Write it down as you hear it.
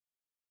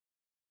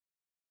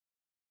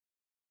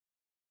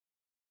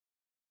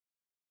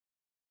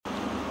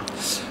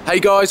Hey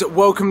guys,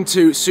 welcome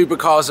to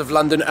Supercars of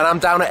London, and I'm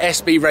down at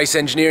SB Race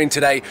Engineering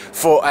today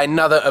for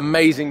another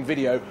amazing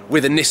video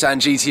with a Nissan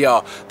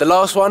GTR. The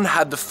last one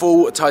had the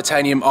full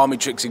titanium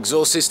Armytrix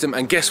exhaust system,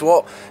 and guess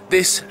what?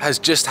 This has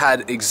just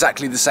had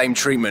exactly the same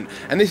treatment,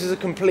 and this is a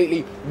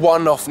completely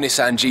one-off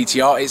Nissan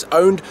GTR. It's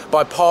owned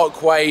by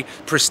Parkway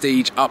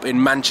Prestige up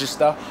in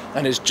Manchester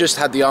and has just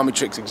had the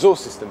Armytrix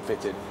exhaust system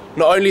fitted.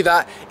 Not only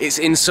that, it's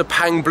in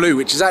Sepang Blue,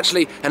 which is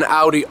actually an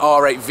Audi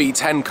R8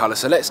 V10 colour,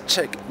 so let's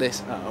check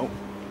this out.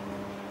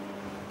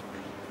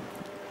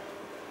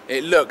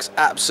 It looks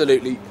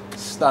absolutely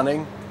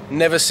stunning.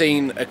 Never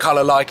seen a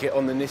colour like it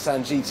on the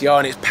Nissan GTR,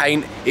 and its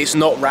paint, it's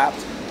not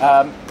wrapped.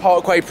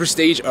 Parkway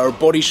Prestige are a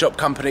body shop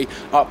company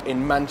up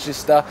in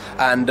Manchester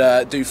and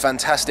do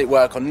fantastic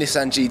work on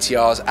Nissan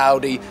GTRs,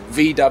 Audi,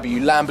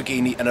 VW,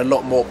 Lamborghini and a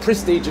lot more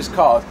prestigious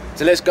cars.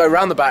 So let's go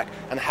around the back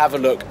and have a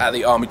look at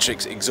the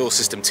Armytrix exhaust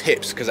system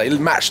tips, because they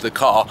match the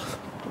car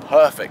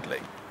perfectly.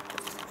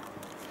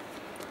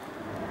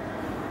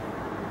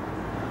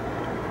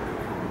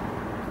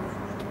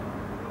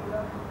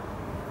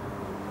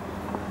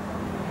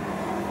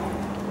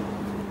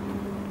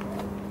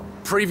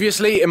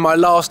 Previously, in my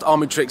last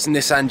Armytrix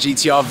Nissan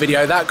GTR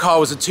video, that car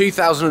was a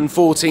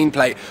 2014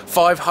 plate,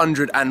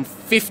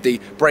 550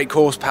 brake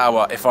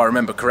horsepower, if I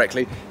remember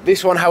correctly.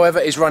 This one, however,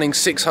 is running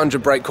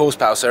 600 brake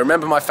horsepower, so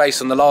remember my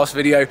face on the last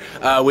video.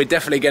 We're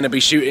definitely going to be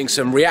shooting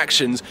some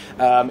reactions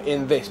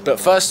in this. But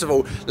first of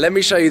all, let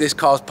me show you this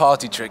car's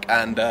party trick,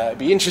 and it'd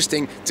be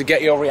interesting to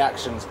get your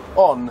reactions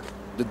on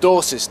the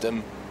door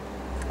system.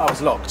 I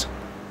was locked,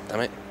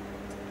 damn it.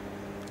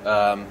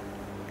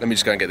 Let me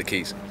just go and get the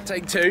keys.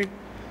 Take two.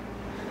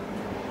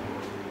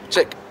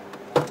 Check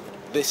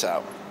this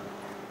out.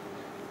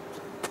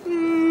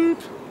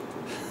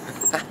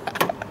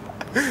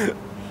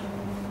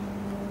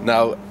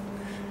 Now,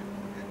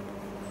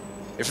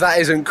 if that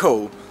isn't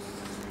cool,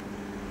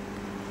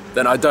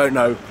 then I don't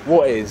know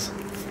what is.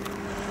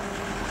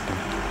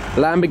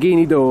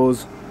 Lamborghini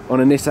doors on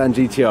a Nissan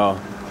GTR.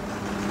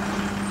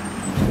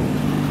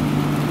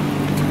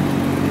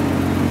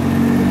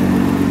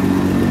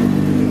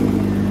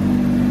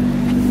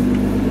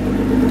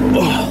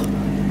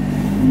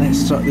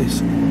 Let's try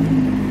this.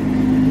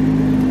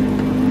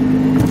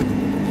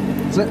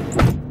 Is it?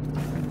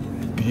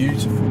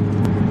 Beautiful.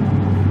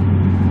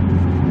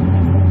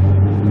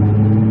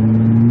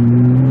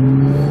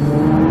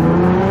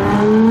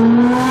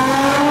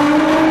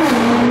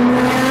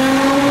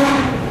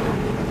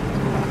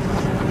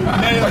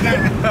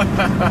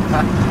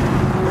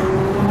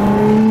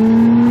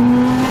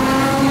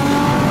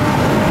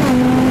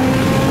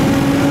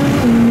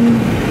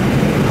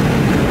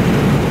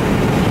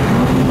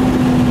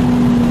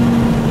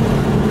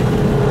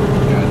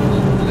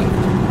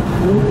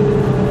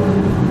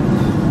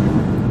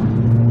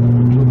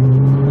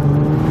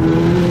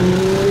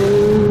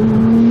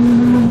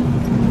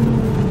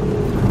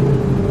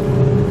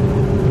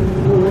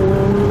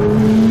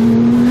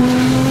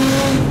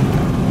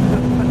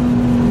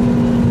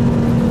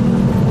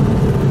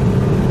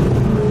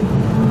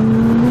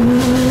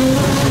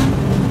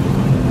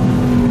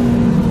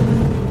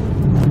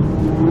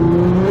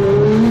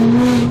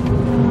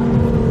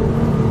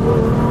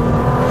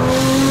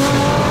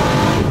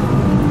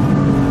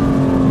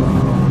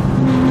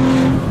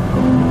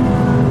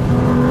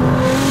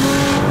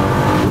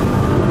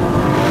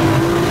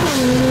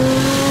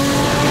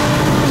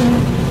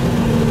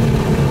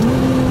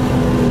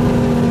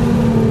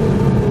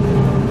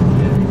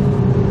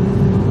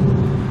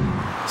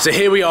 So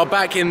here we are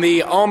back in the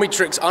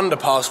Armytrix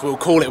underpass, we'll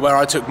call it, where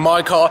I took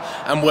my car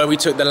and where we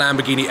took the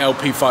Lamborghini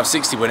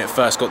LP560 when it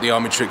first got the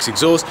Armytrix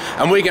exhaust.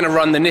 And we're going to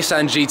run the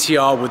Nissan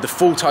GTR with the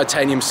full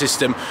titanium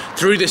system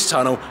through this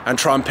tunnel and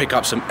try and pick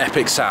up some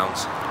epic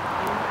sounds.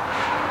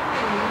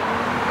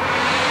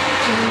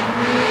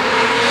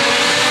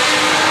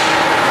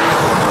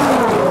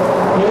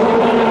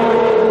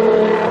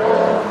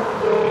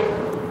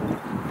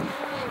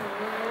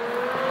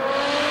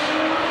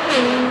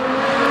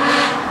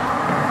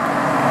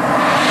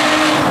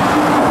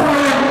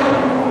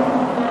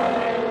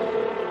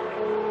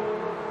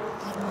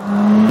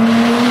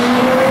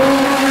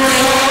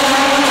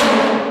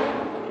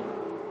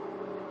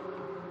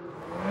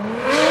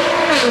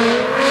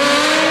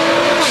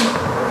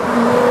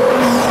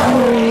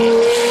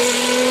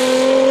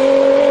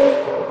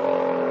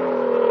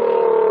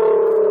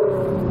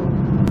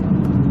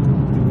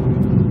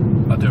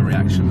 I'll do a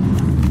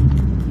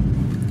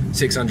reaction.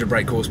 600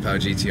 brake horsepower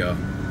GTR.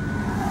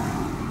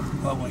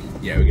 Are we?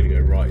 Yeah, we're gonna go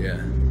right,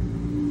 yeah.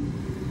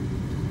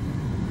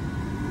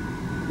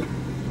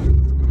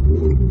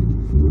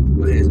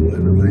 My hair's all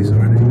over the place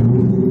already.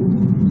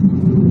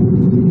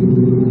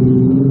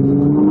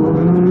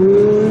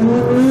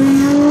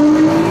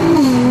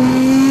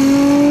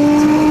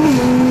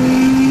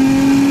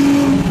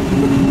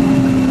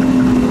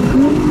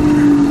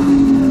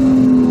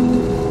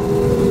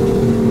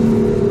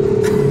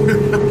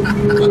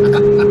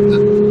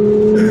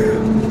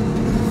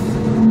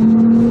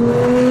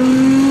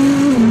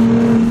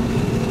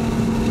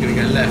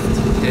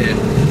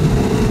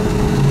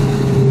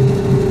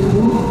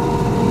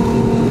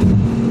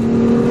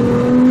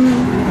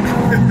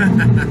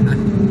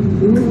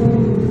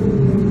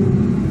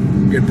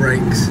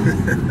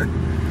 Armytrix.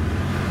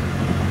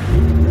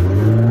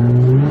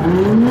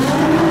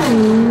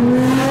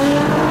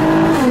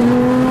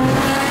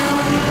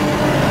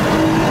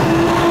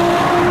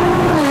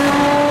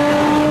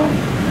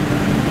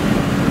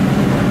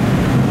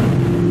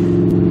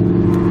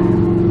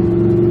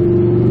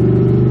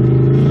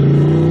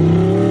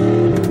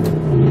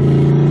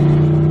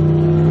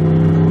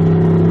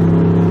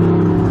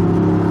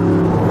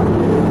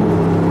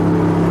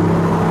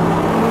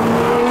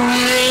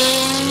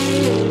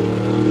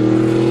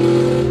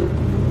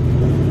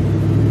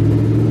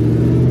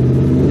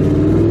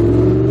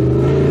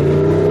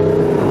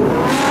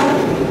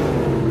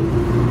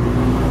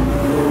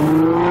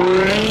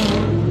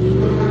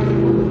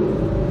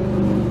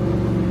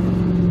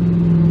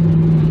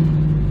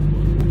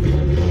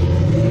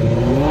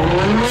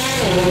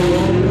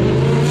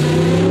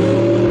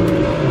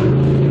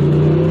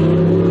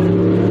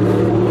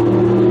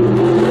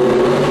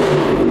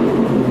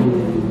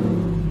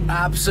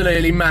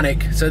 Absolutely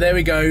manic. So there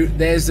we go,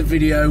 there's the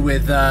video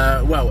with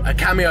well, a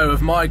cameo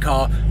of my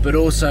car, but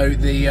also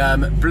the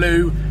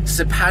blue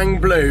Sepang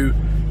blue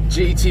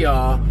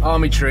GTR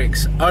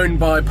Armytrix, owned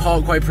by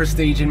Parkway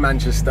Prestige in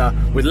Manchester,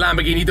 with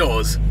Lamborghini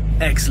doors.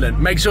 Excellent.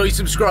 Make sure you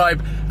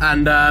subscribe,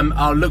 and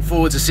I'll look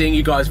forward to seeing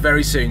you guys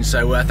very soon.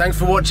 So thanks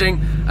for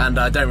watching, and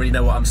I don't really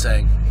know what I'm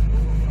saying.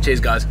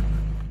 Cheers guys.